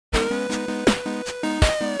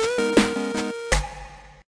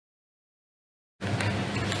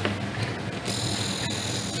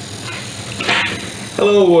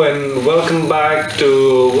Hello and welcome back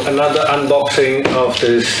to another unboxing of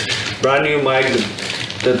this brand new mic,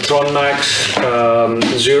 the Thronmax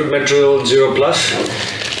Mdrill 0 Plus.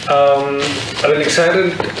 I've been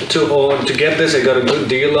excited to get this. I got a good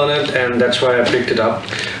deal on it and that's why I picked it up.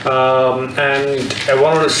 And I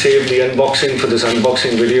wanted to save the unboxing for this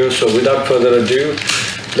unboxing video, so without further ado,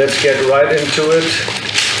 let's get right into it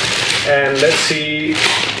and let's see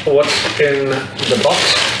what's in the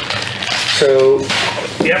box. So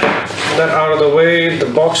yeah, that out of the way,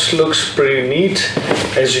 the box looks pretty neat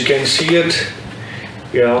as you can see it.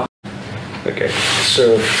 Yeah, okay,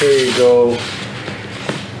 so here you go.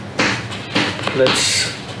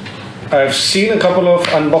 I've seen a couple of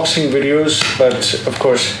unboxing videos, but of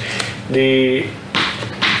course the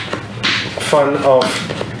fun of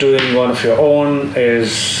doing one of your own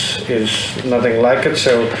is nothing like it.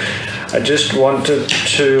 So I just wanted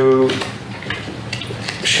to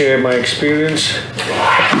share my experience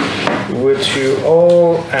with you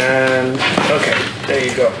all, and okay, there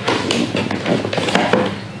you go.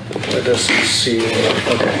 Let us see.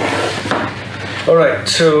 Okay. All right,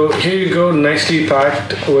 so here you go, nicely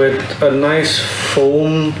packed with a nice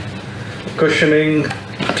foam cushioning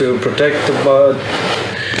to protect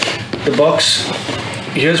the box.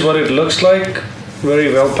 Here's what it looks like.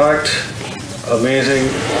 Very well packed, amazing.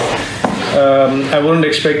 I wouldn't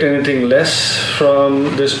expect anything less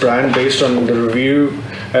from this brand based on the review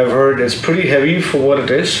I've heard. It's pretty heavy for what it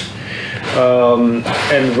is, and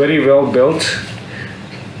very well built.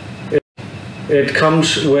 It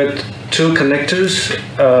comes with two connectors,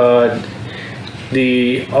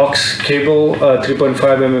 the aux cable,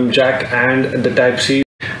 3.5mm jack and the Type-C,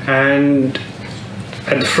 and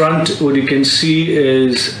at the front what you can see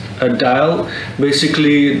is a dial.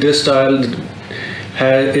 Basically this dial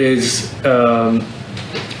is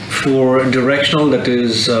for directional, that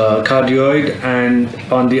is cardioid, and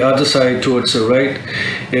on the other side towards the right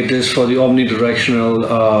it is for the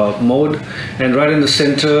omnidirectional mode, and right in the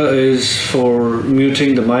center is for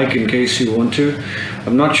muting the mic in case you want to.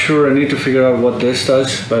 I'm not sure, I need to figure out what this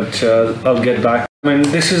does, but I'll get back. I mean,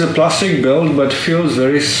 this is a plastic build but feels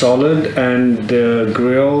very solid, and the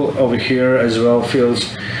grill over here as well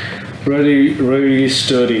feels really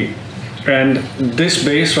sturdy. And this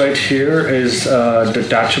base right here is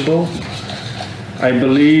detachable, I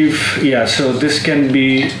believe. Yeah, so this can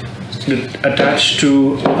be attached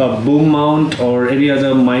to a boom mount or any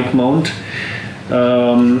other mic mount,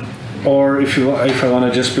 or if I want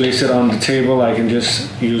to just place it on the table, I can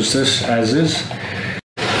just use this as is.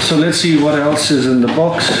 So let's see what else is in the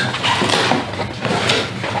box.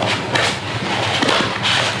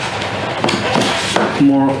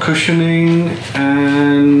 More cushioning,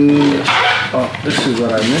 and oh, this is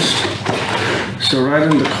what I missed. So right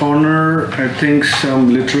in the corner, I think some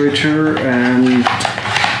literature and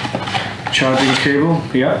charging cable.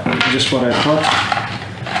 Yeah, just what I thought.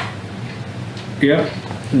 Yeah,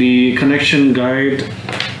 the connection guide,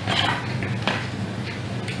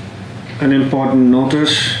 an important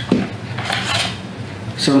notice,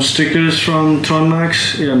 some stickers from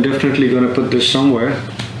Thronmax. Yeah, I'm definitely going to put this somewhere.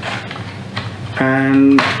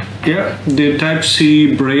 And yeah, the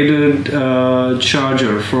Type-C braided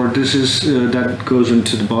charger for this is that goes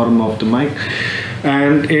into the bottom of the mic,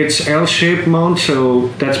 and it's L-shaped mount, so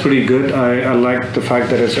that's pretty good. I like the fact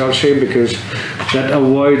that it's L-shaped because that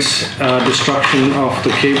avoids destruction of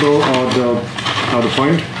the cable or the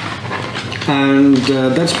point. And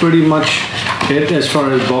that's pretty much it as far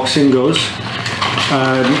as boxing goes.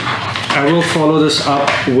 I will follow this up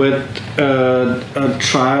with a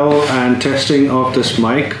trial and testing of this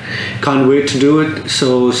mic. Can't wait to do it,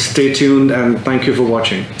 so stay tuned and thank you for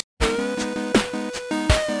watching.